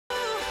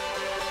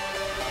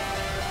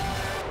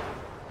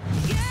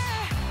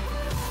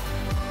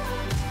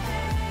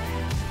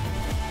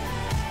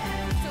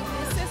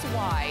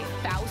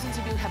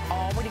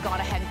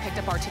picked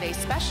up our today's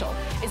special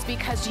is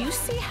because you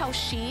see how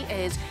she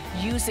is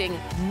using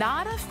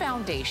not a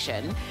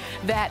foundation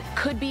that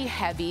could be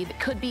heavy, that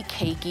could be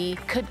cakey,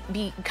 could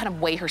be kind of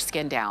weigh her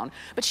skin down,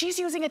 but she's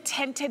using a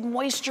tinted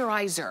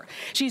moisturizer.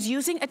 She's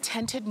using a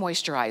tinted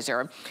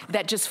moisturizer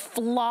that just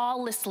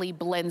flawlessly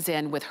blends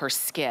in with her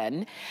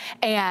skin.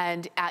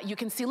 And you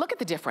can see, look at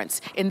the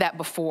difference in that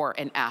before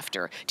and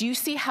after. Do you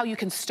see how you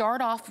can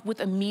start off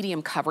with a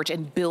medium coverage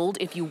and build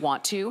if you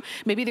want to?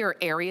 Maybe there are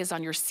areas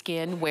on your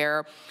skin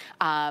where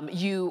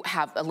you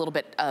have a little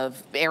bit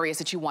of areas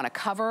that you want to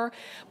cover,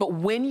 but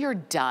when you're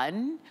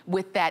done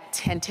with that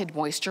tinted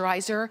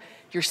moisturizer,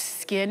 your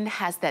skin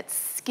has that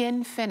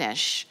skin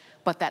finish,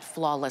 but that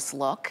flawless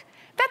look.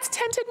 That's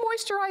tinted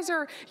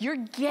moisturizer. You're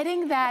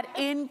getting that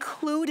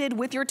included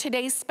with your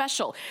today's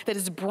special that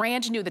is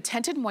brand new. The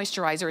tinted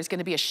moisturizer is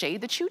gonna be a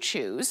shade that you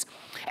choose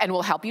and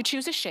will help you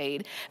choose a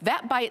shade.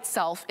 That by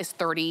itself is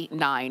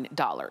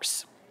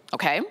 $39,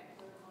 okay?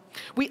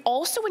 We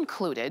also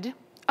included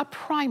a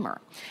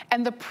primer,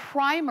 and the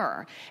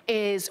primer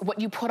is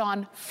what you put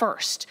on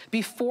first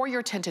before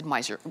your tinted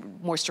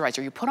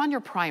moisturizer. You put on your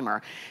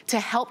primer to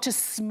help to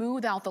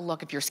smooth out the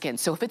look of your skin.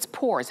 So if it's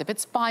pores, if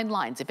it's fine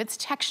lines, if it's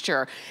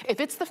texture, if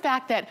it's the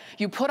fact that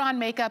you put on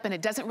makeup and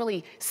it doesn't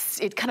really,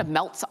 it kind of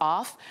melts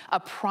off, a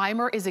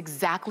primer is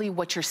exactly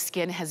what your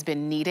skin has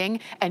been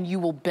needing, and you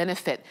will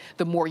benefit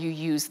the more you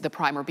use the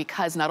primer,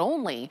 because not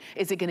only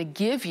is it gonna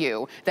give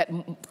you that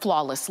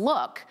flawless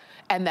look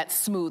and that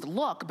smooth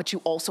look, but you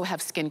also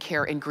have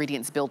skincare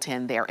ingredients built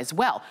in there as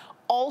well.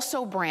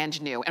 Also brand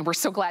new, and we're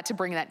so glad to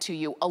bring that to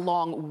you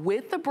along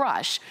with the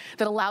brush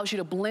that allows you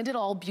to blend it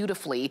all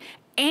beautifully,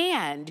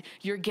 and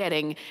you're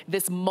getting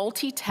this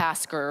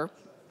Multitasker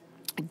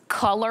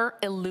color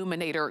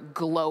illuminator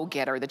glow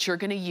getter that you're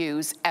gonna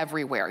use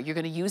everywhere. You're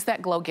gonna use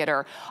that glow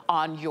getter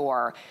on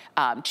your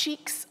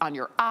cheeks, on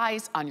your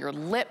eyes, on your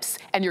lips,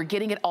 and you're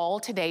getting it all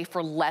today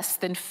for less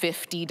than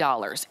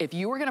 $50. If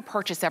you were gonna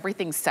purchase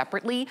everything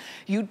separately,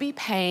 you'd be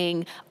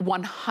paying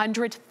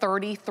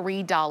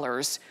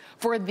 $133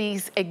 for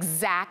these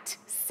exact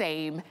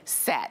same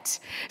set.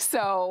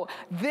 So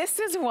this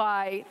is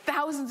why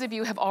thousands of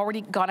you have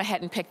already gone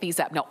ahead and picked these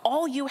up. Now,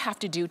 all you have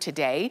to do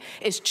today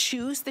is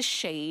choose the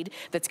shade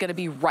that's gonna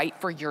be right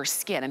for your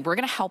skin, and we're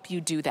gonna help you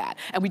do that.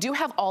 And we do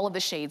have all of the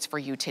shades for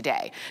you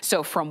today.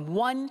 So from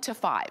 1 to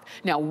 5.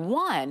 Now,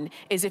 1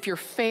 is if you're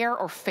fair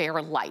or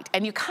fair light,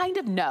 and you kind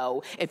of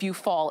know if you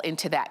fall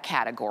into that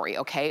category,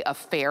 okay, of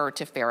fair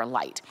to fair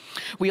light.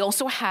 We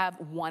also have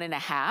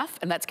 1.5,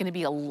 and that's gonna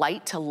be a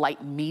light to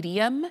light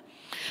medium.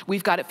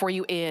 We've got it for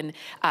you in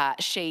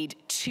shade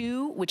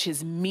 2, which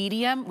is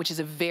medium, which is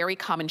a very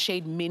common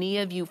shade. Many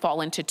of you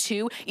fall into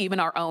 2. Even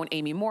our own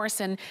Amy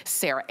Morrison,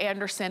 Sarah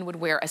Anderson would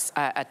wear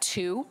a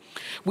 2.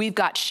 We've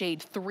got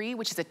shade 3,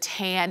 which is a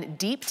tan,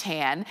 deep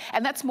tan,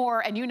 and that's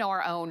more, and you know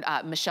our own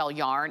Michelle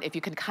Yarn. If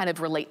you can kind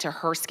of relate to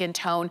her skin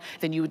tone,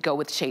 then you would go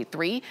with shade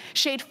 3.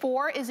 Shade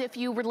 4 is if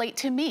you relate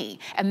to me,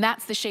 and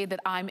that's the shade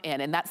that I'm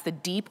in, and that's the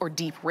deep or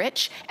deep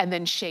rich. And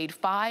then shade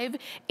 5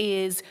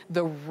 is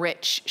the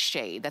rich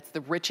shade. That's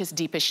the richest,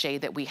 deepest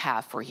shade that we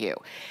have for you.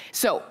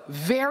 So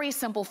very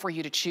simple for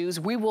you to choose.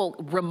 We will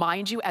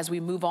remind you as we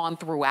move on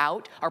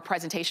throughout our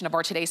presentation of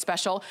our today's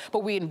special,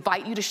 but we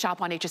invite you to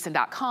shop on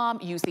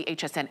hsn.com, use the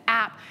HSN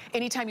app.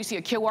 Anytime you see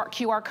a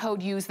QR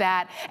code, use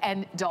that.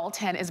 And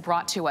Dalton is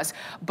brought to us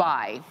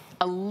by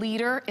a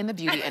leader in the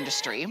beauty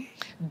industry,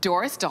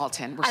 Doris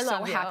Dalton. We're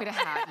so happy to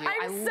have you.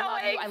 I'm so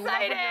excited. I love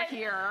that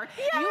you're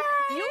here.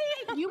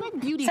 You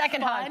make beauty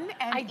Second fun hug.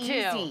 and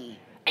easy.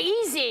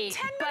 Easy,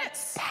 10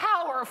 minutes. but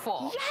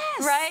powerful.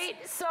 Yes. Right?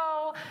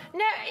 So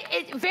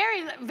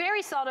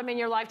very seldom in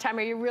your lifetime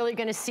are you really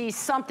gonna see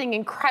something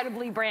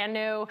incredibly brand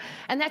new.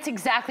 And that's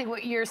exactly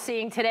what you're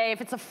seeing today.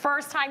 If it's the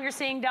first time you're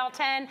seeing Del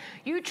 10,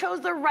 you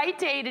chose the right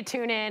day to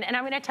tune in, and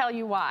I'm gonna tell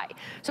you why.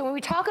 So when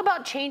we talk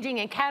about changing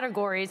in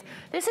categories,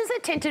 this is a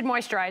tinted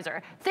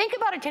moisturizer. Think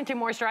about a tinted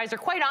moisturizer.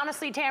 Quite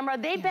honestly, Tamara,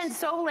 they've been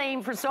so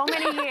lame for so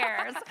many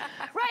years.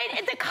 Right?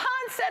 And the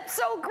concept's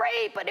so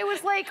great, but it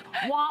was like,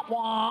 wah,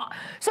 wah.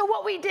 So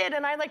what we did,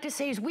 and I like to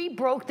say, is we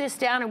broke this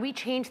down and we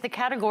changed the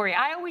category.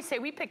 I always say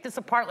we picked this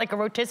apart like a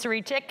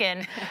rotisserie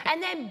chicken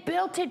and then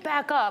built it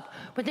back up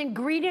with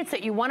ingredients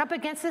that you want up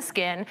against the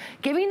skin,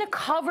 giving the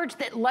coverage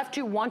that left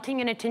you wanting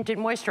in a tinted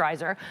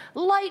moisturizer.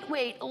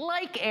 Lightweight,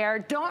 like air,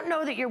 don't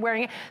know that you're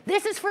wearing it.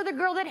 This is for the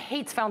girl that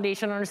hates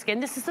foundation on her skin.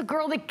 This is the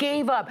girl that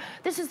gave up.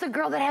 This is the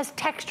girl that has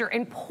texture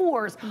and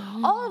pores.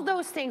 All of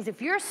those things,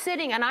 if you're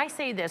sitting, and I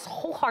say this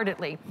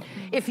wholeheartedly,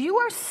 if you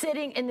are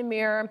sitting in the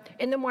mirror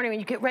in the morning when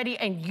you get ready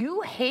and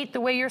you hate the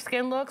way your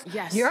skin looks,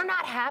 you're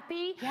not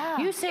happy,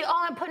 you say,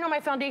 oh, I'm putting on my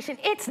foundation,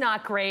 it's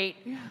not great,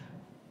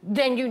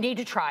 then you need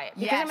to try it.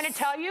 Because I'm gonna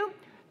tell you,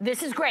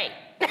 this is great.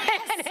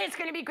 And it's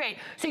gonna be great.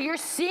 So you're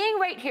seeing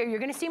right here, you're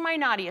gonna see my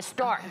Nadia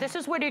start. This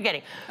is what you're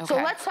getting. So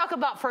let's talk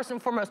about, first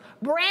and foremost,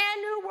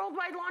 brand new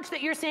worldwide launch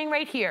that you're seeing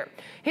right here.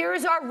 Here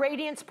is our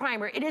Radiance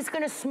Primer. It is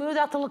gonna smooth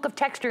out the look of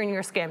texture in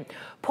your skin,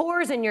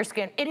 pores in your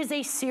skin. It is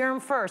a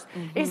serum first.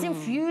 It is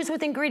infused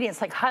with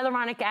ingredients like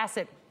hyaluronic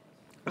acid,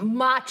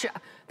 matcha,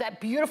 that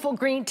beautiful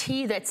green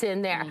tea that's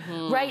in there,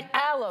 right?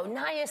 Aloe,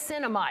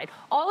 niacinamide,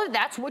 all of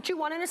that's what you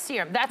want in a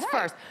serum. That's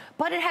first.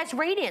 But it has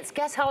radiance.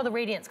 Guess how the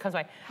radiance comes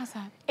by? How's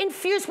that?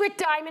 Infused with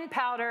diamond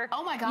powder.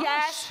 Oh my gosh.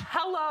 Yes,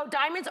 hello.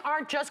 Diamonds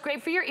aren't just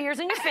great for your ears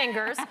and your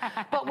fingers,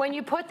 but when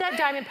you put that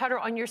diamond powder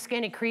on your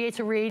skin, it creates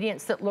a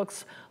radiance that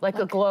looks like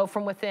a glow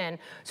from within.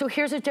 So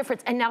here's a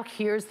difference. And now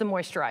here's the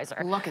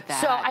moisturizer. Look at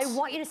that. So I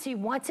want you to see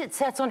once it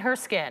sets on her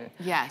skin,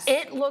 yes,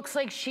 it looks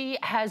like she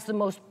has the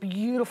most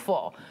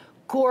beautiful,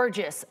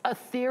 gorgeous,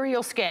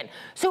 ethereal skin.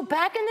 So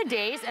back in the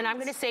days, and I'm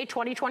gonna say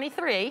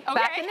 2023,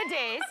 back in the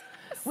days,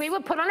 we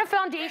would put on a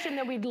foundation,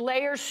 then we'd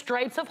layer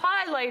stripes of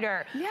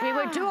highlighter. We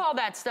would do all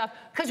that stuff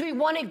because we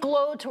wanted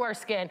glow to our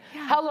skin.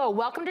 Hello,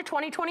 welcome to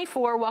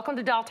 2024. Welcome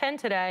to Doll 10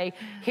 today.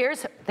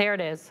 There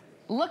it is.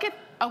 Look at,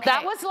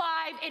 that was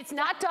live. It's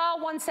not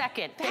Doll 1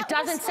 second. It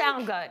doesn't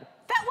sound good.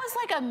 That was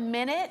like a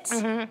minute,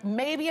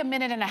 maybe a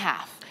minute and a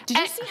half. Did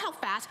you see how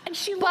fast? And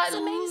she looks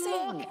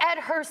amazing. Look at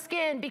her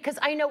skin, because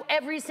I know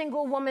every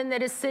single woman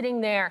that is sitting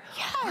there,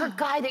 her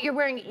guy that you're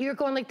wearing, you're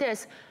going like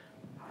this.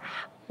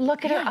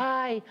 Look at her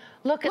eye.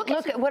 Look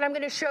at what I'm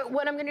gonna show.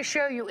 What I'm gonna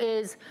show you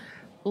is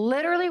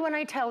literally when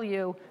I tell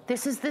you,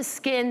 this is the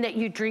skin that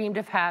you dreamed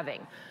of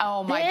having.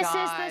 Oh my gosh.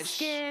 This is the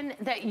skin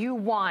that you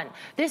want.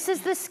 This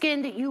is the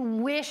skin that you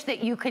wish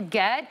that you could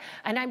get,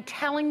 and I'm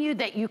telling you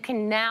that you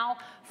can now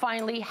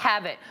finally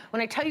have it.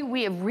 When I tell you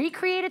we have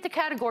recreated the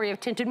category of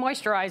tinted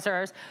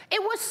moisturizers,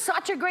 it was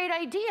such a great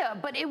idea,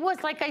 but it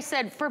was, like I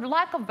said, for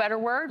lack of better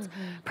words,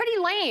 pretty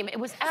lame. It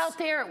was out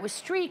there, it was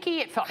streaky,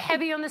 it felt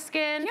heavy on the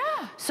skin.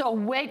 So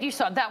wait, you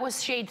saw, that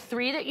was shade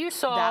 3 that you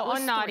saw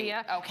on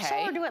Nadia.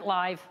 Show her do it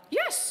live.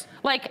 Yes.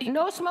 Like,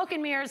 no smoke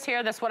and mirrors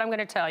here, that's what I'm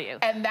gonna tell you.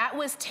 And that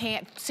was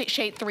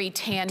shade 3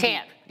 tan.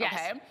 Tan. Yes.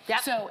 Okay. Yep.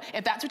 So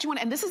if that's what you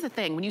want, and this is the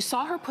thing, when you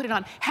saw her put it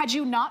on, had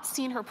you not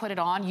seen her put it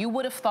on, you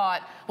would have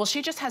thought, well,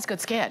 she just has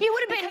good skin. You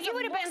would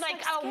have been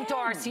like, oh,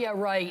 Darcy,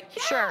 right,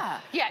 sure.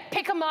 Yeah,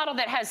 pick a model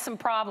that has some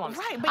problems.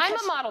 Right. I'm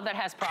a model that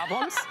has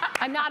problems.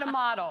 I'm not a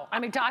model.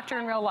 I'm a doctor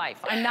in real life.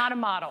 I'm not a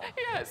model.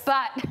 Yes.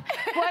 But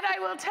what I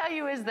will tell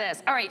you is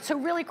this. All right, so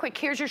really quick,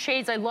 here's your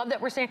shades. I love that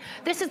we're saying,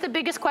 this is the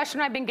biggest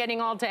question I've been getting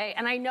all day,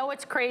 and I know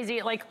it's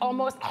crazy, like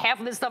almost half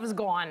of this stuff is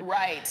gone.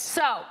 Right.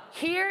 So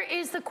here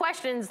is the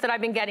questions that I've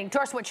been getting.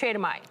 Doris, what shade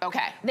am I?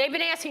 Okay. They've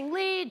been asking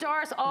Lee,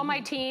 Doris, all my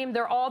team,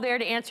 they're all there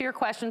to answer your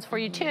questions for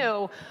you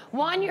too.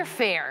 One, you're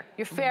fair.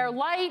 You're fair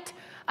light.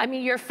 I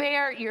mean, you're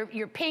fair,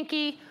 you're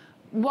pinky.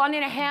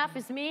 1.5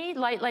 is me,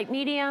 light,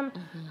 medium.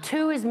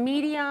 2 is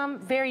medium,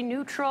 very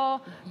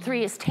neutral.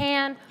 3 is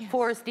tan.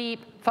 4 is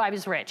deep. 5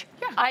 is rich.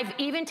 I've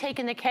even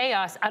taken the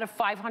chaos out of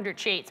 500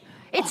 shades.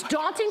 It's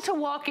daunting to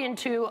walk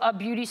into a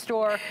beauty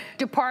store,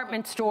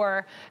 department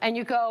store, and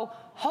you go,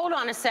 hold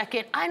on a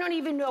second, I don't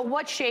even know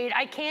what shade.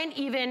 I can't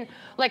even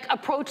like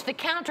approach the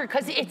counter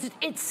because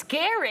it's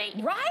scary.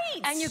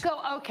 Right. And you go,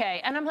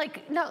 okay. And I'm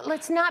like, no,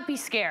 let's not be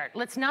scared.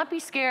 Let's not be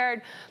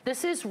scared.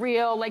 This is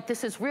real, like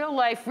this is real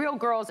life, real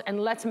girls, and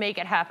let's make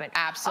it happen.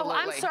 Absolutely. Oh,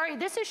 I'm sorry,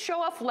 this is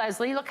Show Off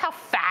Leslie. Look how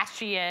fast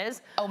she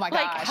is. Oh my gosh.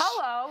 Like,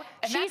 hello,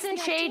 and she's in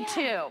shade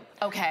 2.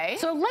 Okay.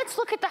 So let's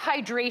look at the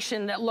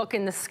hydration that look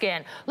in the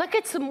skin. Look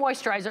at some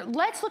moisturizer.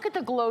 Let's look at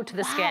the glow to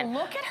the skin.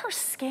 Look at her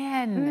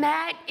skin.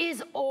 Matte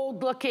is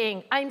old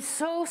looking. I'm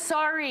so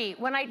sorry.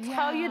 When I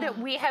tell you that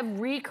we have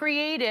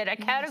recreated a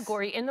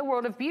category in the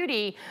world of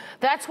beauty,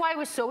 that's why I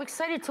was so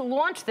excited to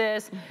launch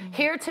this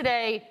here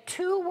today.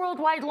 2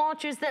 worldwide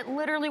launches that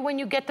literally when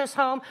you get this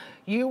home,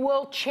 you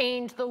will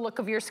change the look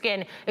of your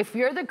skin. If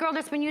you're the girl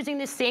that's been using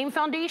the same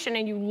foundation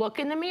and you look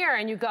in the mirror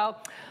and you go,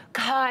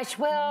 gosh,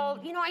 well,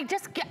 you know, I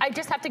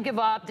just have to give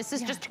up. This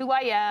is just who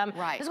I am.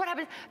 Right. This is what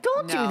happens.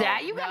 Don't do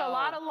that. You got a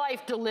lot of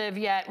life to live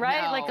yet,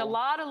 right? Like a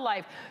lot of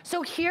life.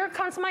 So here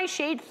comes my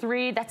shade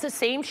 3. That's the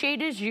same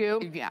shade as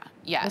you. Yeah.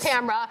 Yes.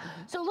 Camera.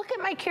 So look at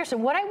my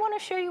Kirsten. What I want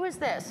to show you is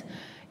this.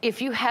 If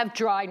you have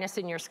dryness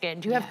in your skin,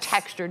 do you have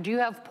texture, do you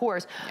have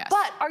pores?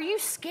 But are you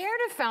scared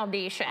of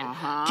foundation?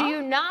 Do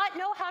you not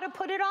know how to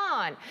put it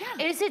on?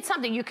 Is it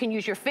something you can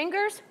use your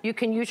fingers, you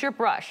can use your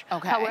brush?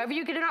 However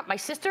you get it on. My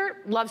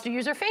sister loves to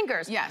use her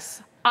fingers.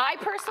 I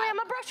personally am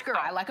a brush girl.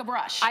 I like a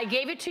brush. I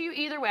gave it to you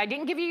either way. I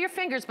didn't give you your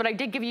fingers, but I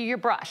did give you your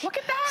brush. Look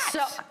at that.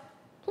 So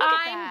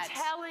I'm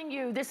telling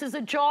you, this is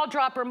a jaw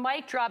dropper,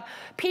 mic drop.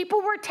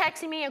 People were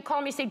texting me and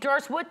calling me, say,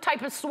 Doris, what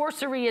type of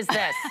sorcery is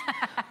this?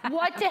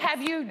 What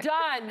have you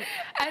done?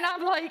 And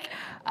I'm like,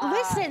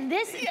 listen,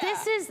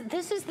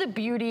 this is the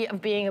beauty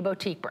of being a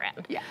boutique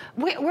brand.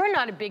 We're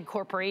not a big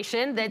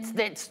corporation that's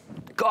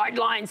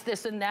guidelines,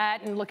 this and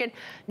that, and look at,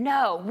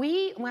 no,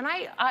 when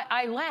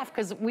I laugh,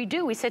 because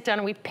we sit down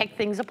and we pick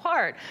things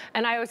apart.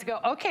 And I always go,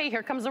 okay,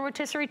 here comes the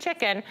rotisserie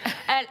chicken.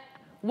 And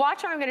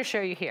watch what I'm gonna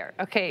show you here,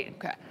 okay?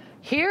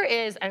 Here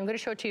is, I'm gonna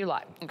show it to you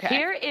live.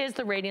 Here is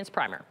the Radiance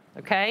Primer,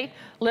 okay?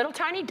 Little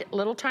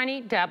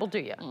tiny dab will do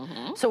you.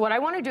 So what I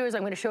wanna do is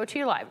I'm gonna show it to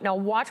you live. Now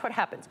watch what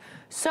happens.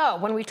 So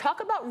when we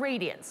talk about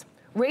Radiance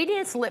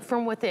lit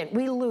from within,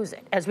 we lose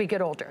it as we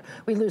get older.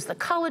 We lose the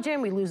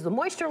collagen, we lose the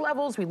moisture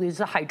levels, we lose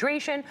the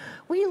hydration,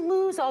 we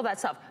lose all that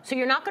stuff. So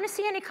you're not gonna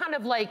see any kind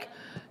of like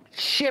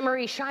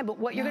shimmery shine, but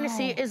what you're gonna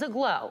see is a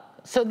glow.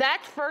 So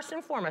that's first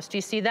and foremost. Do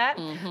you see that?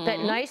 That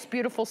nice,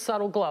 beautiful,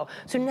 subtle glow.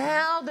 So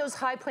now those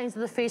high planes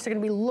of the face are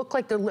gonna look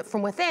like they're lit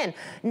from within.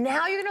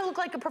 Now you're gonna look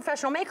like a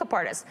professional makeup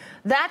artist.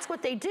 That's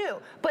what they do.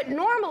 But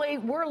normally,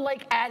 we're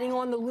like adding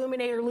on the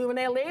Illuminator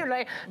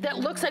that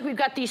looks like we've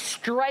got these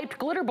striped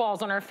glitter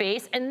balls on our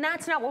face, and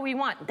that's not what we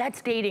want.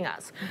 That's dating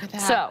us. Look at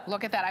that. So,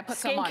 look at that. I put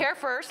some on. Skincare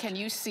first. Can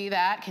you see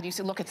that? Can you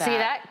see, look at that. See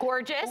that?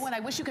 Gorgeous. Oh, and I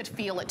wish you could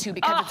feel it too,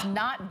 because it's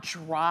not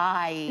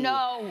dry.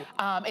 No.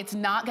 It's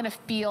not gonna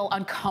feel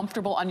uncomfortable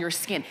on your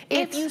skin.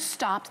 If you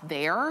stopped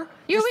there,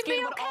 your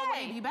skin would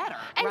already be better,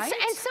 right?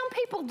 And some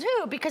people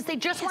do, because they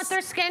just want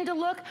their skin to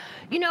look,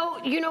 you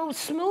know,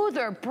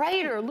 smoother,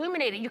 brighter,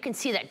 illuminated. You can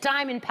see that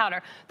diamond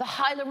powder, the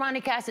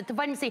hyaluronic acid, the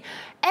vitamin C.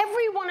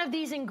 Every one of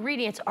these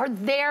ingredients are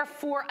there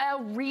for a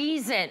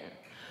reason.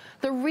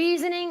 The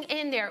reasoning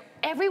in there,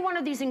 every one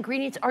of these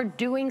ingredients are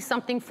doing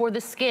something for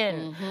the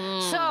skin.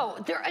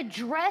 So they're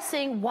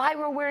addressing why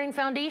we're wearing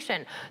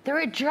foundation. They're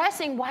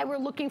addressing why we're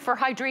looking for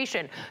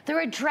hydration.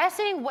 They're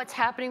addressing what's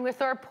happening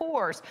with our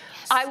pores.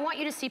 I want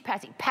you to see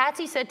Patsy.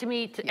 Patsy said to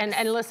me, and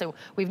listen,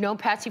 we've known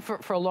Patsy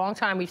for a long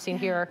time. We've seen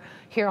here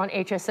on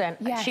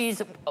HSN.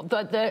 She's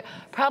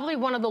probably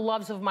one of the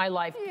loves of my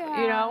life, you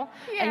know?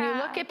 And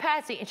you look at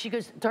Patsy and she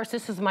goes, Darce,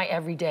 this is my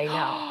everyday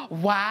now.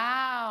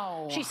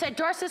 Wow. She said,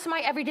 Darce, this is my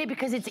everyday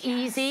because it's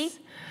easy.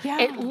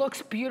 It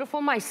looks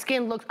beautiful. My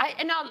skin looks,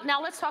 and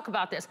now let's talk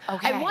about this.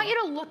 I want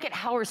you to look at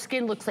how her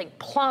skin looks like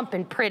plump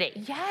and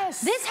pretty.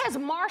 This has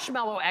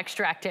marshmallow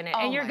extract in it.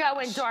 And you're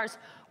going, Darce,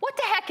 what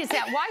the heck is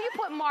that? Why you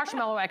put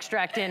marshmallow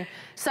extract in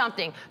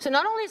something? So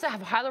not only does it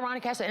have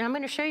hyaluronic acid, and I'm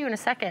gonna show you in a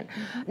second,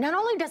 not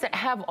only does it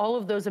have all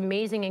of those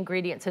amazing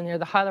ingredients in there,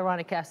 the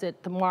hyaluronic acid,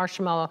 the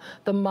marshmallow,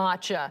 the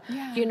matcha,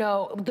 you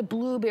know, the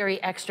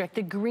blueberry extract,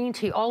 the green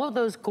tea, all of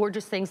those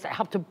gorgeous things that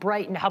help to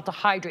brighten, help to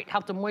hydrate,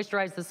 help to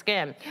moisturize the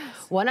skin.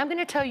 What I'm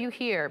gonna tell you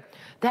here,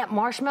 that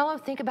marshmallow,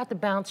 think about the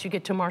bounce you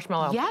get to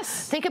marshmallow.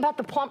 Think about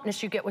the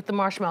plumpness you get with the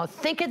marshmallow.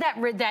 Think of that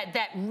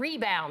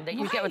rebound that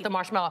you get with the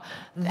marshmallow.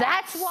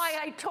 That's why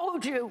I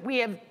told you we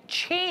have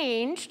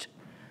changed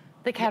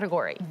the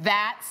category.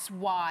 That's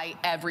why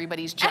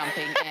everybody's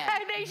jumping in.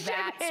 They should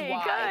That's be.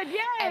 why. Good, yay.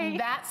 And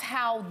that's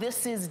how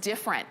this is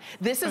different.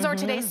 This is our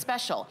today's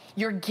special.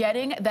 You're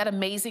getting that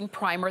amazing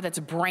primer that's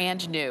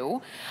brand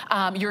new.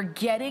 You're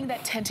getting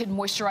that tinted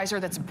moisturizer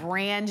that's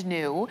brand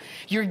new.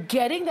 You're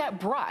getting that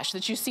brush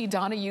that you see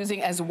Donna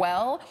using as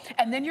well.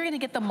 And then you're gonna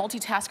get the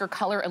Multitasker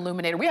Color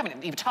Illuminator. We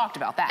haven't even talked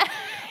about that.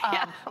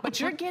 But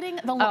you're getting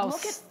the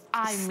look at,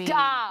 I mean,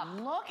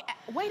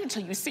 wait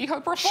until you see her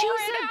before She's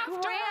and a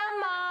after.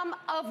 grandmom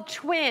of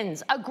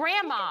twins, a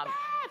grandmom.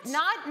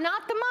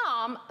 Not the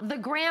mom, the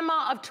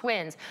grandma of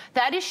twins.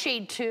 That is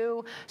shade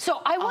 2.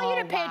 So I want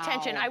you to pay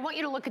attention. I want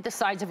you to look at the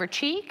sides of her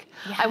cheek.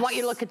 I want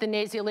you to look at the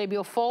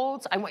nasolabial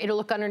folds. I want you to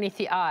look underneath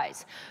the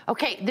eyes.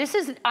 Okay, this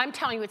is, I'm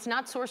telling you, it's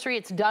not sorcery,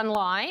 it's done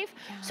live.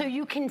 So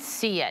you can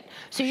see it.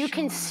 So you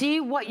can see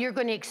what you're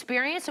going to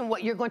experience and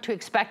what you're going to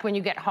expect when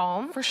you get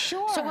home. For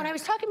sure. So when I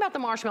was talking about the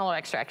marshmallow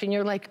extract, and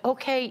you're like,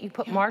 okay, you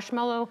put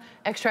marshmallow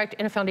extract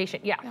in a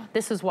foundation.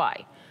 This is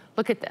why.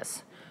 Look at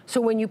this. So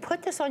when you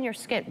put this on your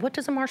skin, what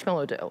does a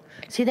marshmallow do?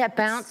 See that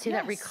bounce, see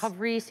that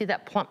recovery, see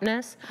that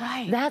plumpness?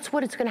 That's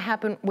what it's gonna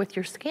happen with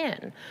your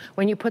skin.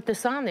 When you put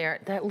this on there,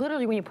 that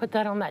literally when you put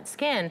that on that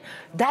skin,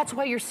 that's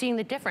why you're seeing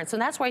the difference.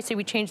 And that's why I say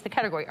we changed the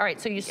category. All right,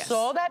 so you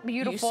saw that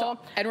beautiful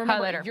and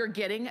remember, highlighter. You're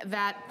getting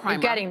that primer.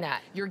 You're getting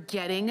that. You're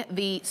getting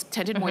the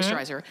tinted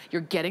moisturizer.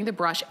 You're getting the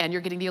brush, and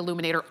you're getting the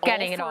illuminator.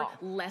 Getting all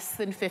for less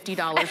than $50.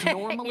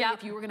 Normally,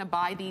 if you were gonna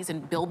buy these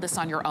and build this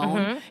on your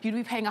own, you'd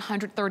be paying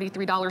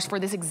 $133 for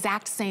this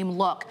exact same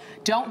look.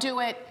 Don't do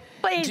it.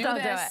 Please don't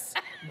do it.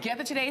 Get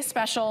the today's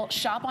special,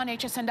 shop on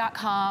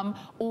hsn.com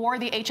or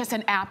the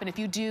HSN app, and if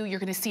you do, you're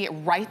gonna see it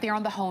right there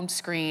on the home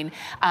screen,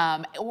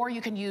 or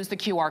you can use the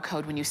QR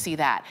code when you see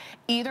that.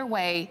 Either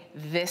way,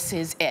 this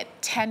is it.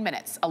 10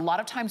 minutes. A lot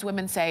of times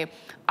women say,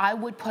 I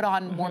would put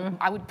on more,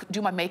 I would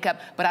do my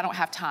makeup, but I don't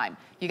have time.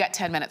 You got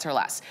 10 minutes or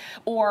less.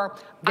 Or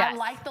I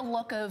like the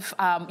look of,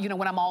 you know,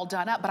 when I'm all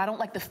done up, but I don't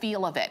like the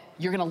feel of it.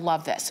 You're gonna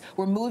love this.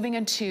 We're moving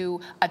into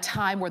a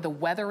time where the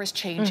weather is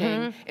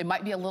changing. It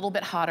might be a little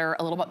bit hotter,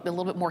 a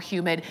little bit more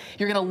humid.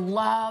 You're gonna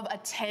love a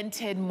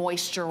tinted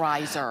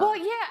moisturizer. Well,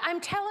 yeah,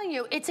 I'm telling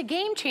you, it's a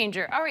game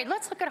changer. All right,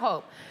 let's look at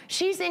Hope.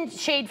 She's in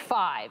shade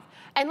 5.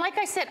 And like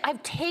I said,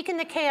 I've taken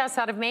the chaos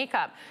out of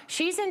makeup.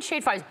 She's in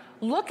shade 5.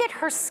 Look at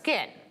her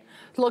skin.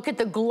 Look at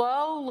the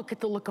glow, look at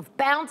the look of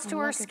bounce to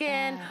her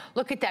skin,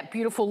 look at that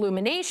beautiful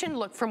illumination,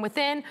 look from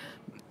within.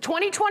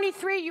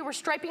 2023, you were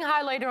striping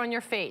highlighter on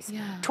your face.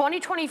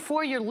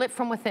 2024, you're lit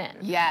from within.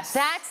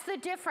 That's the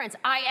difference.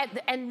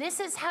 And this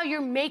is how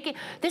you're making,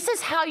 this is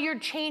how you're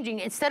changing.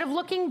 Instead of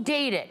looking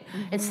dated,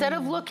 instead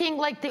of looking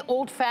like the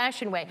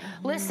old-fashioned way.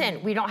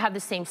 Listen, we don't have the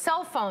same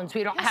cell phones.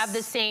 We don't have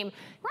the same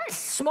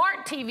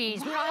smart TVs.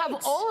 We don't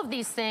have all of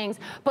these things,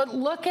 but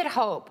look at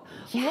hope.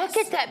 Look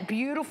at that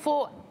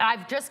beautiful,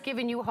 I've just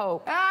given you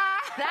hope. Look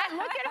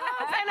at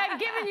hope, and I've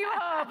given you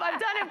hope. I've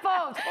done it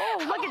both.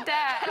 Oh, look at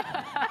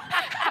that.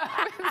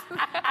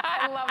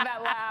 I love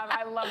that laugh.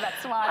 I love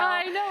that smile.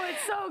 I know,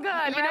 it's so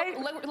good,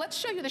 right? Let's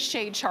show you the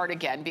shade chart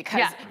again,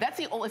 because that's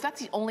the only, if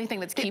that's the only thing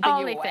that's keeping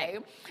you away,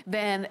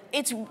 then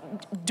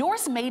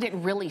Doris made it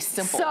really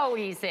simple. So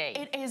easy.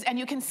 It is, and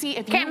you can see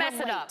if Can't you mess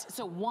it up.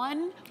 So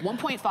 1,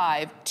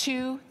 1.5,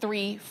 2,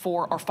 3,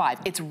 4, or 5.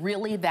 It's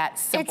really that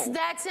simple. It's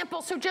that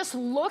simple. So just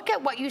look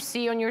at what you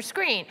see on your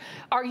screen.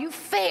 Are you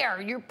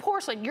fair? You're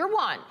porcelain. You're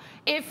 1.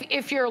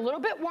 If you're a little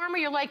bit warmer,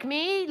 you're like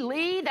me,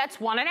 Lee, that's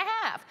 1.5.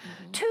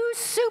 2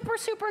 super,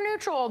 super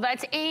neutral.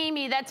 That's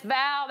Amy, that's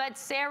Val,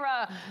 that's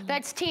Sarah,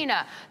 that's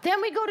Tina.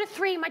 Then we go to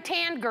 3, my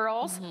tan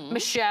girls,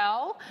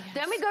 Michelle.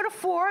 Then we go to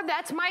 4,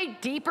 that's my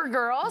deeper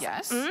girls.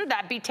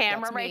 That'd be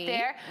Tamara right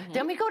there.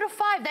 Then we go to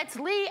 5, that's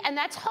Lee, and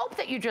that's Hope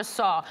that you just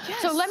saw.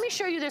 So let me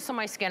show you this on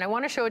my skin. I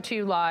want to show it to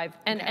you live,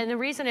 and the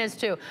reason is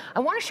too, I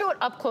want to show it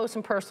up close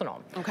and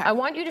personal. I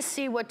want you to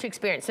see what to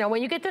experience. Now,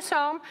 when you get this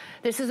home,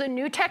 this is a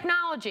new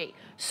technology.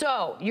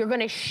 So you're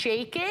gonna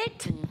shake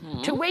it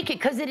to wake it,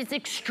 because it is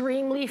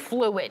extremely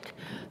fluid.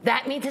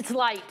 That means it's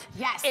light.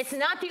 It's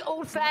not the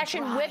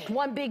old-fashioned whipped,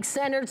 one big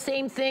centered,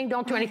 same thing,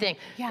 don't do anything.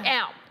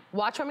 Now,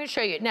 watch what I'm gonna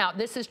show you. Now,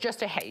 this is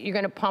just you're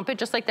gonna pump it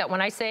just like that.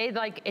 When I say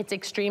like it's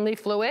extremely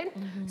fluid,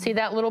 see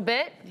that little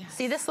bit?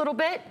 See this little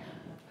bit?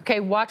 Okay,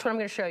 watch what I'm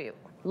gonna show you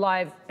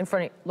live in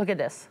front of you. Look at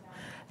this.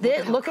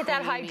 Look at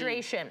that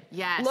hydration.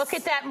 Look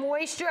at that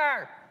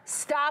moisture.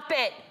 Stop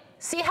it.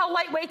 See how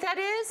lightweight that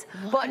is?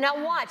 But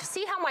now watch,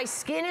 see how my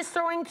skin is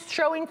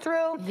showing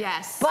through?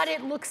 But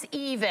it looks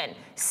even.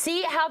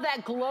 See how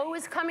that glow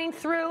is coming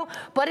through?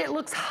 But it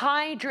looks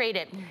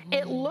hydrated.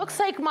 It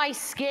looks like my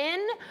skin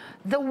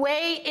the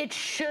way it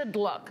should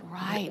look.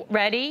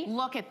 Ready?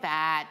 Look at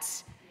that.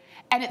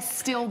 And it's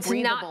still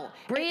breathable.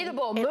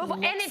 Breathable, movable,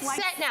 and it's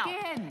like set now.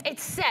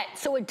 It's set,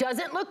 so it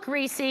doesn't look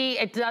greasy,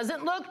 it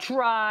doesn't look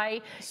dry.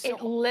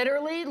 It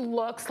literally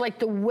looks like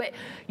the way.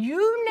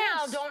 You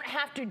now don't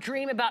have to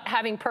dream about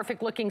having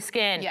perfect looking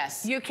skin.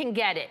 You can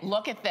get it.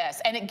 Look at this,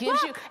 and it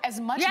gives you as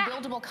much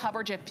buildable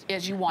coverage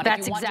as you want.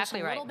 That's if you want exactly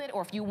just a little bit,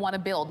 or if you want to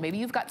build. Maybe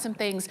you've got some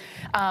things,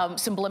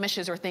 some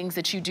blemishes or things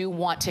that you do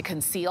want to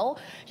conceal.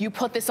 You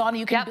put this on, and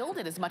you can build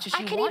it as much as you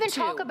want to. I can even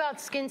talk about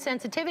skin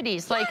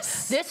sensitivities. Like,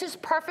 this is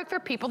perfect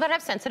for people that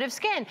have sensitive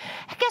skin.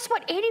 And guess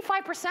what?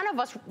 85% of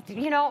us,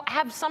 you know,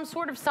 have some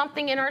sort of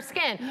something in our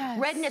skin.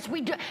 Redness. We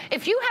do.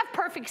 If you have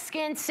perfect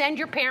skin, send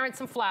your parents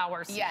some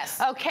flowers.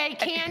 Okay,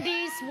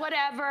 candies,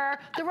 whatever.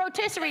 The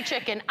rotisserie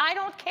chicken. I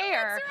don't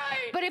care.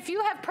 But if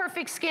you have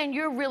perfect skin,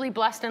 you're really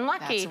blessed and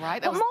lucky.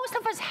 But most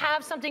of us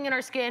have something in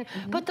our skin.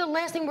 But the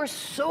last thing, we're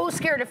so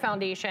scared of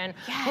foundation.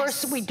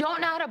 We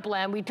don't know how to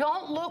blend. We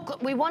don't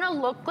look. We want to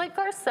look like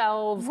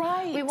ourselves.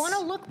 We want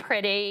to look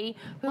pretty.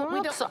 We don't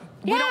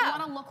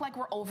want to look like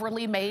we're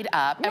overly made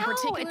up. And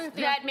particularly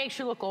that makes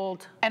you look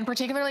old. And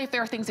particularly if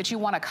there are things that you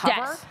want to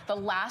cover, the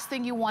last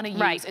thing you want to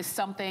use is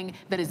something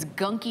that is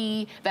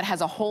gunky, that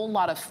has a whole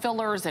lot of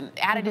fillers and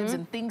additives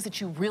and things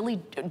that you really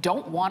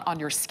don't want on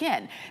your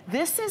skin.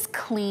 This is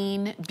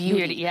clean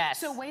beauty.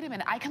 So wait a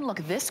minute, I can look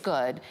this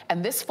good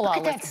and this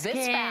flawless,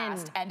 this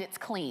fast, and it's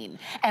clean.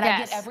 And I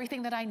get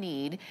everything that I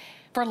need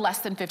for less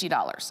than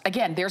 $50.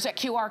 Again, there's that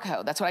QR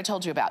code. That's what I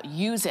told you about.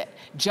 Use it.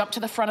 Jump to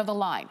the front of the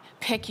line.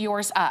 Pick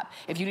yours up.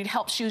 If you need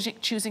help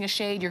choosing a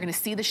shade, you're going to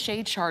see the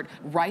shade chart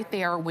right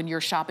there when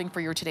you're shopping for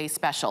your today's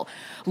special.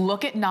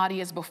 Look at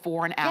Nadia's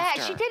before and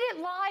after. Yeah, she did it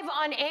live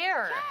on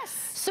air.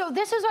 So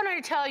this is what I'm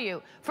going to tell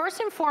you.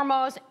 First and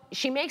foremost,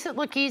 she makes it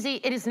look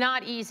easy. It is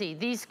not easy.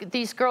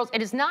 These girls,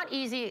 it is not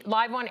easy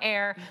live on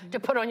air to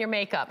put on your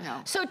makeup.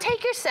 So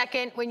take your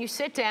second when you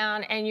sit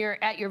down and you're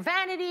at your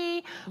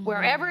vanity,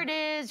 wherever it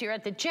is, you're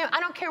at the gym. I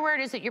don't care where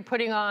it is that you're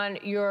putting on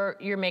your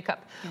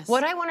makeup.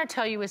 What I want to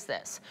tell you is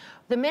this.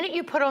 The minute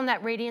you put on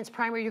that Radiance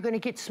primer, you're going to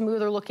get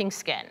smoother looking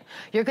skin.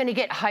 You're going to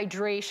get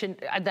hydration,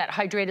 that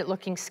hydrated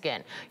looking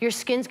skin. Your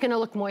skin's going to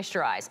look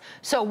moisturized.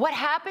 So what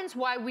happens,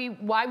 why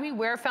we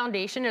wear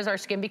foundation is our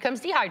skin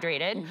becomes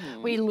dehydrated.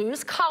 We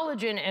lose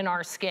collagen in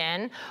our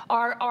skin.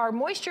 Our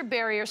moisture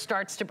barrier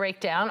starts to break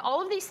down.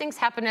 All of these things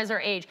happen as our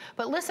age.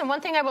 But listen,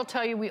 one thing I will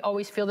tell you, we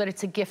always feel that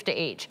it's a gift to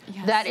age.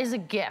 That is a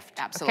gift.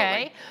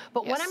 Okay?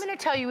 But what I'm going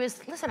to tell you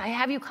is, listen, I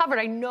have you covered.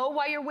 I know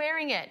why you're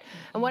wearing it.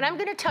 And what I'm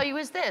going to tell you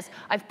is this.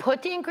 I've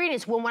put the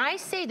ingredients. When I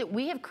say that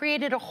we have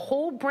created a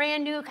whole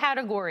brand new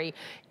category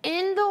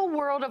in the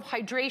world of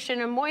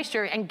hydration and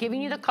moisture and giving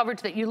you the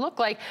coverage that you look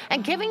like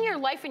and giving your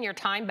life and your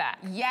time back.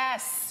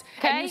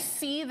 And you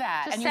see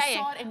that. Just and you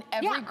saw it in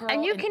every girl.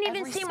 And you can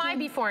even see my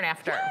before and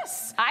after.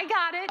 I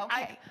got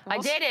it. I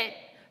did it.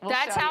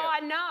 That's how I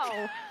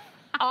know.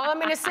 All I'm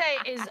gonna say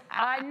is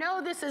I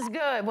know this is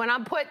good. When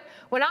I'm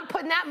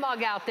putting that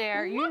mug out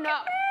there, you know.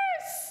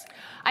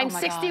 I'm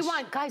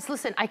 61. Guys,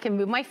 listen, I can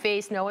move my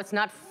face. No, it's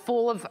not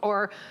full of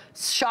or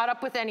shot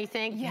up with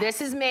anything. This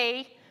is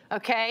me.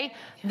 okay?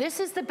 This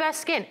is the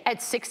best skin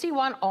at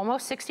 61,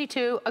 almost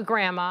 62 a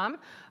grandma,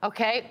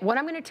 okay? What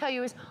I'm gonna tell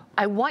you is,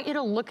 I want you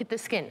to look at the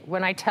skin.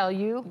 When I tell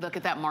you. Look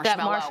at that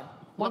marshmallow.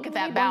 Look at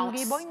that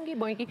bounce. Boingy,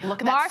 boingy.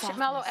 Look at that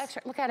marshmallow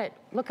extra. Look at it.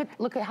 Look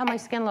at how my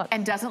skin looks.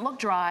 And doesn't look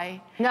dry.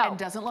 No. And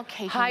doesn't look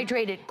cakey.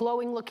 Hydrated,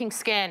 glowing looking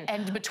skin.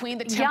 And between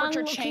the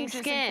temperature young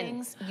changes skin.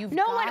 and things, you've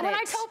no, got when it.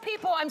 I tell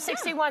people I'm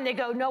 61, they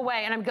go, no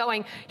way. And I'm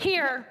going,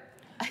 here.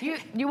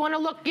 You want to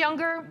look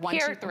younger? 1,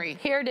 2, 3.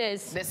 Here it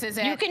is. This is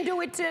it. You can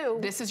do it too.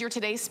 This is your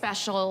today's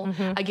special.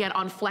 Again,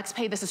 on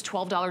FlexPay, this is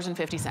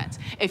 $12.50.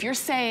 If you're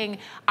saying,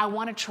 I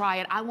want to try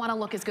it, I want to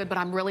look as good, but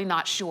I'm really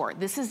not sure,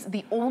 this is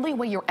the only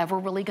way you're ever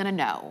really going to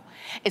know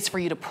is for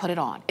you to put it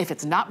on. If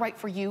it's not right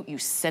for you, you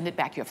send it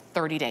back. You have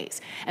 30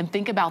 days. And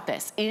think about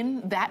this.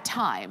 In that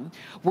time,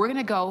 we're going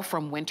to go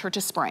from winter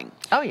to spring.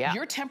 Oh, yeah.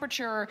 Your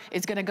temperature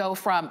is going to go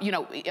from,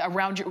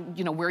 around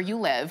your, where you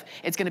live.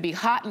 It's going to be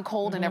hot and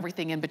cold and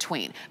everything in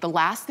between. The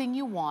last thing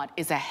you want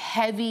is a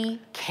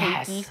heavy,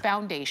 cakey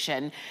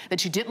foundation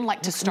that you didn't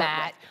like to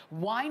start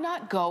with. Why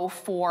not go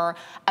for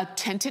a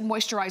tinted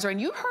moisturizer? And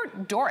you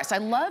heard Doris. I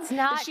love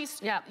that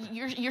she's,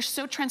 you're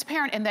so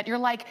transparent in that you're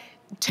like,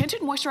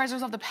 tinted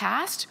moisturizers of the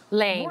past,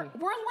 lame. We're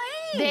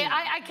lame.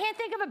 I can't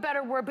think of a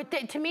better word, but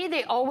to me,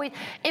 they always,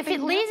 if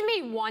it leaves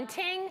me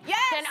wanting,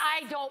 then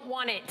I don't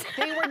want it.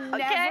 They were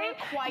never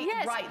quite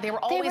right. They were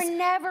always. They were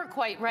never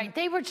quite right.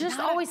 They were just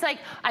always like,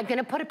 I'm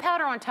gonna put a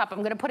powder on top,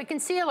 I'm gonna put a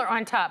concealer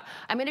on top,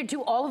 I'm gonna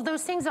do all of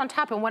those things on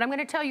top, and what I'm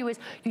gonna tell you is,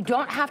 you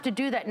don't have to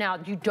do that now.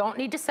 You don't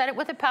need to set it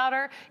with a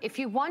powder. If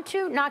you want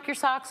to, knock your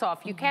socks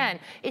off, you can.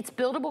 It's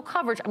buildable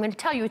coverage. I'm gonna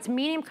tell you, it's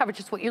medium coverage,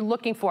 it's what you're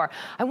looking for.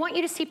 I want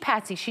you to see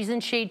Patsy, she's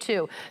in shade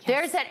 2.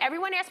 There's that,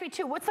 everyone asked me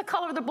too, what's the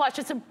color of the blush?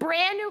 It's a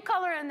brand new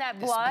color in that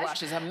blush. This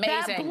blush is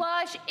amazing. That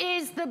blush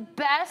is the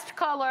best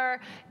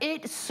color.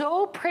 It's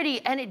so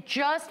pretty and it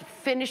just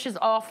finishes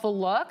off the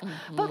look.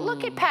 But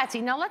look at Patsy.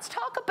 Now let's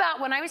talk about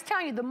when I was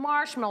telling you the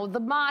marshmallow,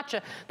 the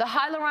matcha, the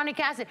hyaluronic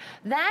acid.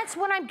 That's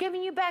when I'm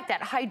giving you back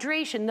that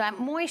hydration, that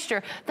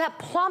moisture, that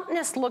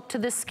plumpness look to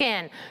the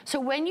skin. So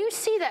when you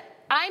see that,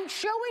 I'm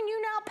showing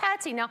you now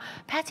Patsy. Now,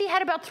 Patsy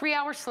had about 3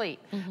 hours sleep.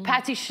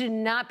 Patsy should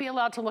not be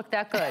allowed to look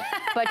that good,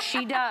 but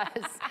she does.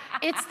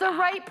 It's the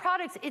right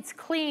products. It's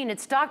clean.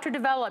 It's doctor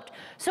developed.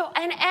 So,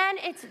 and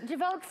it's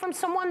developed from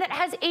someone that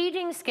has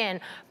aging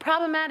skin,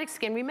 problematic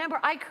skin. Remember,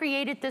 I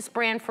created this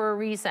brand for a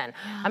reason.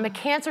 I'm a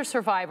cancer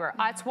survivor.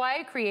 That's why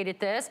I created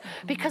this,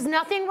 because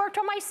nothing worked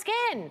on my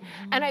skin.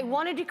 And I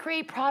wanted to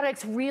create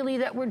products really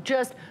that were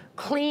just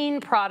clean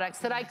products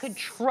that I could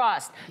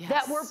trust,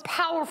 that were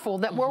powerful,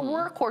 that were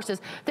workhorses,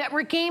 that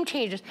were game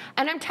changers.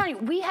 And I'm telling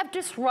you, we have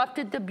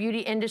disrupted the beauty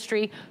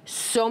industry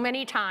so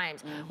many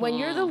times. When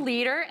you're the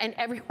leader and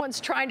everyone's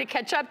trying to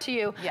catch up to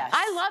you,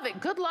 I love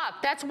it. Good luck.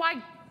 That's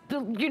why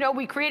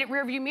we created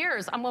rear view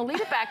mirrors. I'm gonna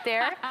leave it back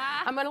there.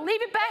 I'm gonna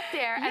leave it back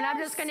there, and I'm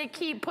just gonna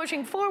keep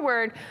pushing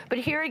forward. But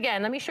here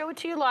again, let me show it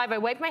to you live. I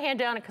wiped my hand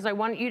down because I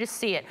want you to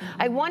see it.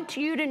 I want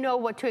you to know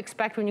what to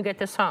expect when you get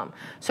this home.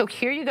 So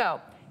here you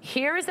go.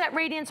 Here is that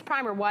Radiance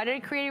primer. Why did I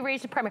create a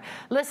Radiance primer?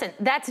 Listen,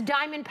 that's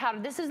diamond powder.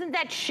 This isn't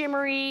that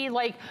shimmery,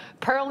 like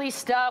pearly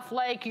stuff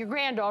like your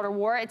granddaughter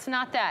wore. It's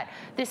not that.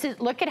 This is,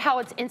 look at how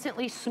it's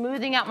instantly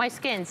smoothing out my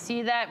skin.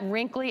 See that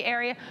wrinkly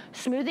area?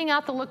 Smoothing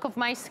out the look of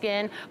my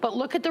skin. But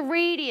look at the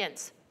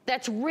Radiance.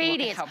 That's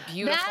Radiance. Look at how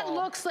beautiful. That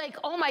looks like,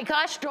 oh my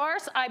gosh,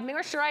 Doris, I've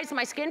moisturized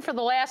my skin for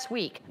the last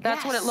week.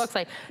 That's what it looks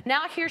like.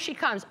 Now here she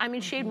comes. I'm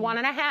in shade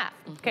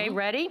 1.5. Okay,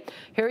 ready?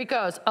 Here he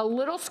goes. A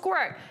little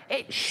squirt.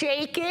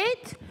 Shake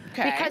it.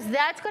 Because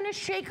that's going to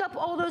shake up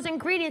all those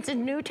ingredients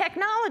in new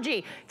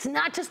technology. It's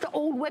not just the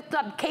old whipped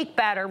up cake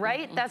batter,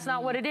 right? That's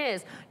not what it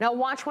is. Now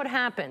watch what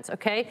happens,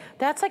 okay?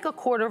 That's like a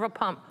quarter of a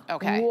pump.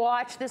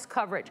 Watch this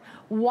coverage.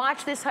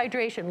 Watch this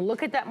hydration.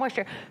 Look at that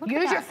moisture.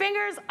 Use your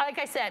fingers. Like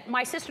I said,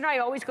 my sister and I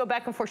always go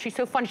back and forth. She's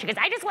so funny. She goes,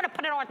 I just want to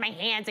put it on with my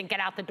hands and get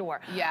out the door.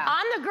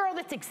 I'm the girl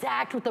that's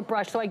exact with the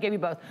brush, so I gave you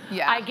both.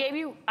 I gave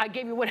you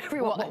whatever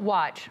you want, but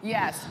watch.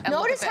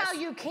 Notice how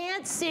you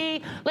can't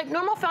see, like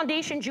normal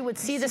foundations, you would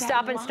see the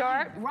stop and start.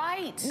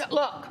 No,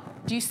 look.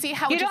 Do you see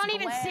how you it just don't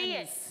even blends? see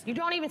it. You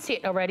don't even see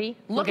it already.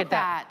 Look at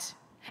that.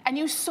 And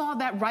you saw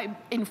that right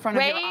in front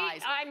of your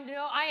eyes.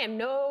 I am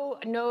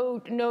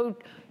no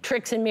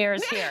tricks and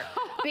mirrors here.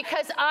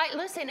 Because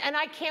listen, and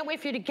I can't wait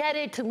for you to get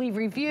it, to leave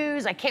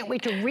reviews. I can't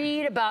wait to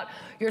read about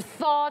your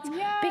thoughts.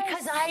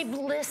 Because I've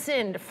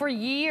listened for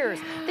years.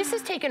 This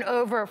has taken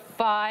over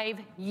 5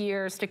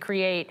 years to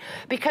create.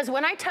 Because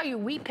when I tell you,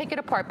 we pick it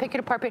apart,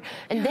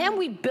 and then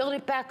we build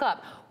it back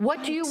up.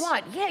 What do you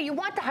want? Yeah, you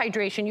want the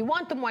hydration, you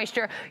want the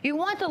moisture, you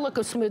want the look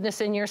of smoothness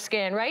in your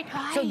skin, right?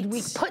 So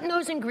we put in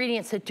those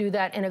ingredients that do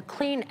that in a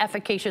clean,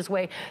 efficacious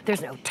way.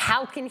 There's no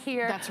talc in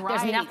here.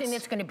 There's nothing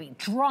that's gonna be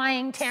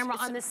drying to camera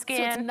on the skin.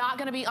 So it's not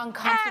gonna be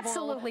uncomfortable.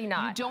 Absolutely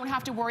not. You don't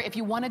have to worry. If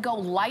you wanna go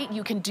light,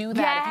 you can do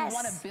that. If you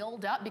wanna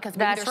build up, because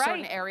maybe there's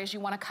certain areas you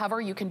wanna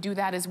cover, you can do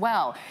that as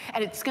well.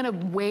 And it's gonna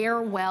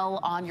wear well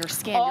on your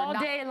skin. All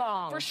day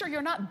long. For sure,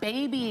 you're not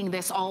babying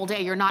this all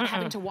day. You're not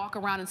having to walk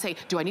around and say,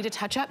 do I need to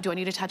touch up? Do I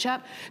need to touch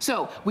up?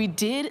 So we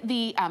did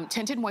the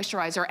tinted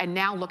moisturizer, and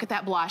now look at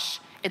that blush.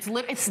 It's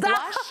blush,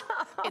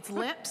 it's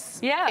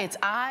lips, it's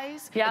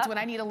eyes, it's when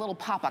I need a little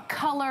pop of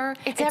color,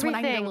 it's when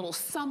I need a little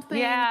something.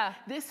 Yeah.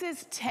 This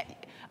is,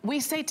 we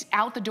say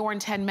out the door in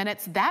 10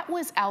 minutes. That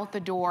was out the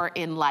door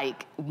in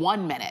like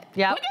 1 minute.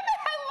 Yeah. Look at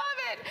that, I love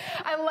it.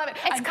 I love it.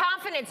 It's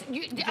confidence.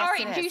 All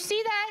right, do you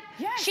see that?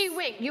 Yes. She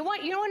winked. You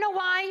want to know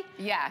why?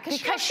 Yeah,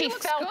 because she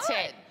felt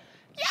it.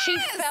 Yes. She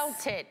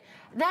felt it.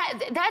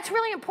 That's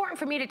really important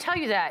for me to tell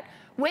you that.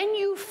 When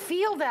you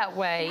feel that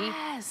way,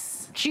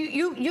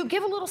 you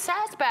give a little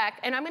sass back,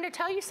 and I'm gonna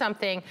tell you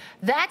something.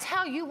 That's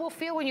how you will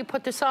feel when you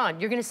put this on.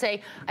 You're gonna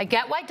say, I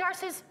get why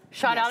Darcy's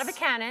shot out of a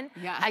cannon.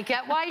 Yeah. I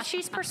get why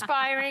she's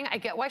perspiring. I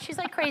get why she's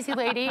like crazy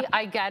lady.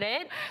 I get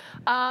it.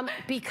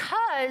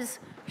 Because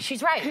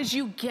she's right. Because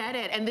you get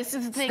it. And this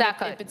is the thing,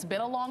 if it's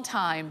been a long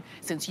time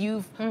since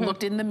you've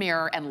looked in the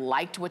mirror and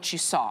liked what you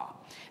saw,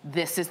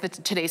 this is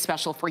today's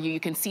special for you. You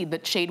can see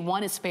that shade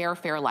 1 is fair,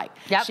 fair, light.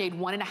 Yep. Shade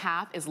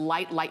 1.5 is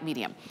light, light,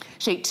 medium.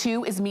 Shade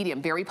 2 is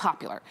medium, very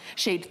popular.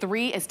 Shade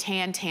 3 is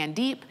tan, tan,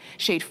 deep.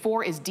 Shade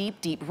 4 is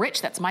deep, deep,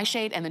 rich. That's my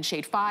shade. And then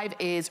shade 5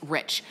 is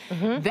rich.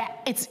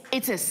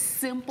 It's as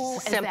simple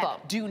as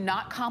that. Do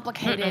not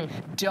complicate it.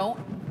 Don't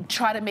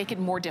try to make it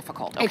more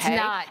difficult, okay? It's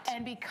not.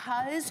 And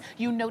because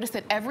you notice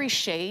that every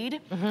shade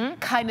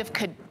kind of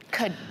could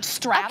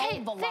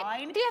straddle the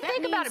line. Yeah,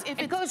 think about it.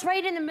 It goes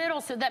right in the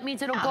middle, so that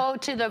means it'll go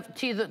to the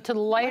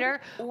lighter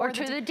or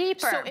to the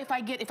deeper. So if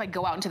I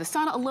go out into the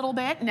sun a little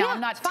bit, now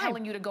I'm not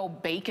telling you to go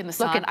bake in the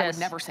sun. I would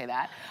never say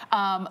that.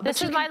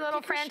 This is my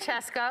little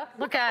Francesca.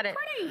 Look at it.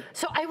 Pretty.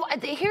 So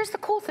here's the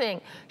cool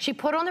thing. She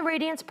put on the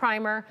Radiance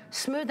primer,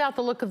 smoothed out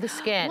the look of the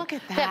skin. Look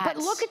at that. But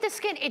look at the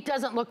skin. It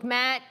doesn't look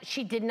matte.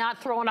 She did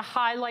not throw in a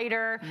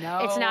highlighter. No.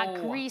 It's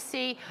not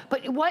greasy.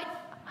 But what?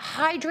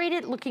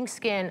 Hydrated looking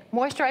skin,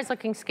 moisturized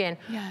looking skin,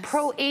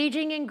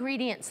 pro-aging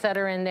ingredients that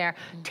are in there.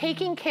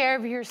 Taking care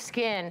of your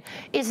skin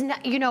is not,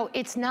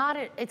 it's not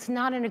a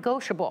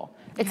negotiable.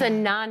 It's a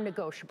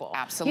non-negotiable.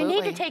 Absolutely.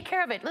 You need to take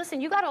care of it.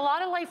 Listen, you got a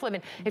lot of life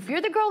living. If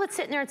you're the girl that's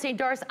sitting there and saying,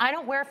 Doris, I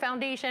don't wear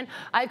foundation,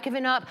 I've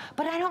given up,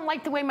 but I don't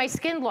like the way my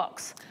skin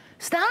looks.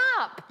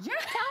 Stop. Yeah.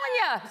 I'm telling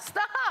you,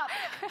 stop.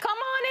 Come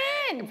on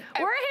in.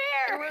 We're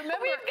here. Remember,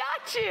 we've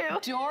got you.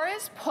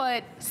 Doris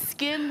put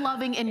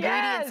skin-loving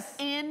ingredients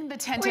in the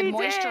tinted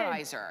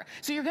moisturizer.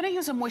 So you're going to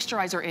use a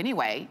moisturizer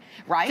anyway,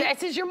 right?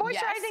 This is your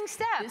moisturizing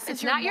step.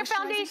 It's not your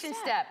foundation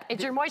step.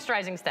 It's your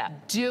moisturizing step.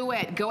 Do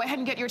it. Go ahead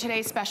and get your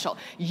today's special.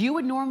 You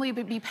would normally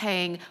be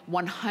paying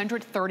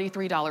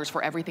 $133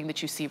 for everything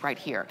that you see right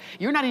here.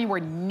 You're not anywhere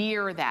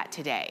near that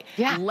today.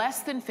 Yeah.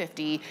 Less than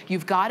 $50.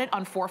 You've got it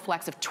on 4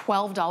 flex of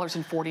 $12.49,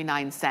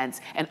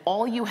 and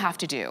all you have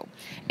to do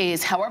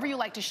is, however you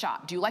like to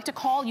shop. Do you like to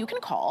call? You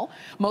can call.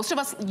 Most of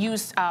us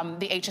use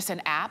the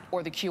HSN app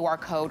or the QR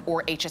code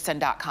or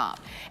hsn.com.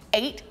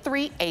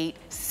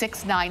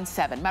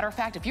 838-697. Matter of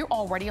fact, if you're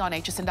already on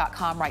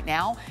hsn.com right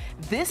now,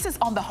 this is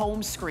on the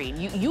home screen.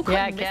 You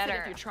couldn't miss it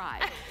if you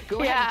tried.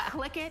 Go ahead and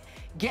click it,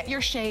 get your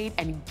shade,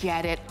 and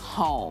get it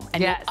home.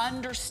 And you'll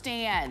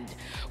understand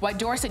why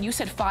Doris said, you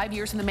said 5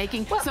 years in the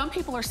making. Well, some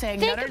people are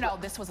saying, no,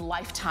 this was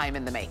lifetime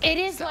in the making. It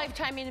is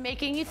lifetime in the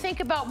making. You think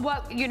about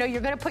what,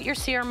 you're gonna put your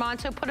serum on,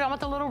 so put it on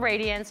with a little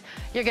Radiance.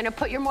 You're gonna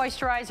put your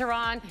moisturizer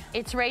on.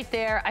 It's right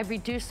there. I've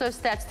reduced those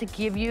steps to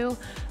give you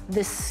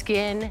the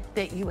skin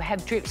that you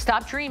have dreamed.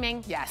 Stop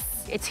dreaming.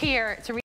 Yes. It's here. It's a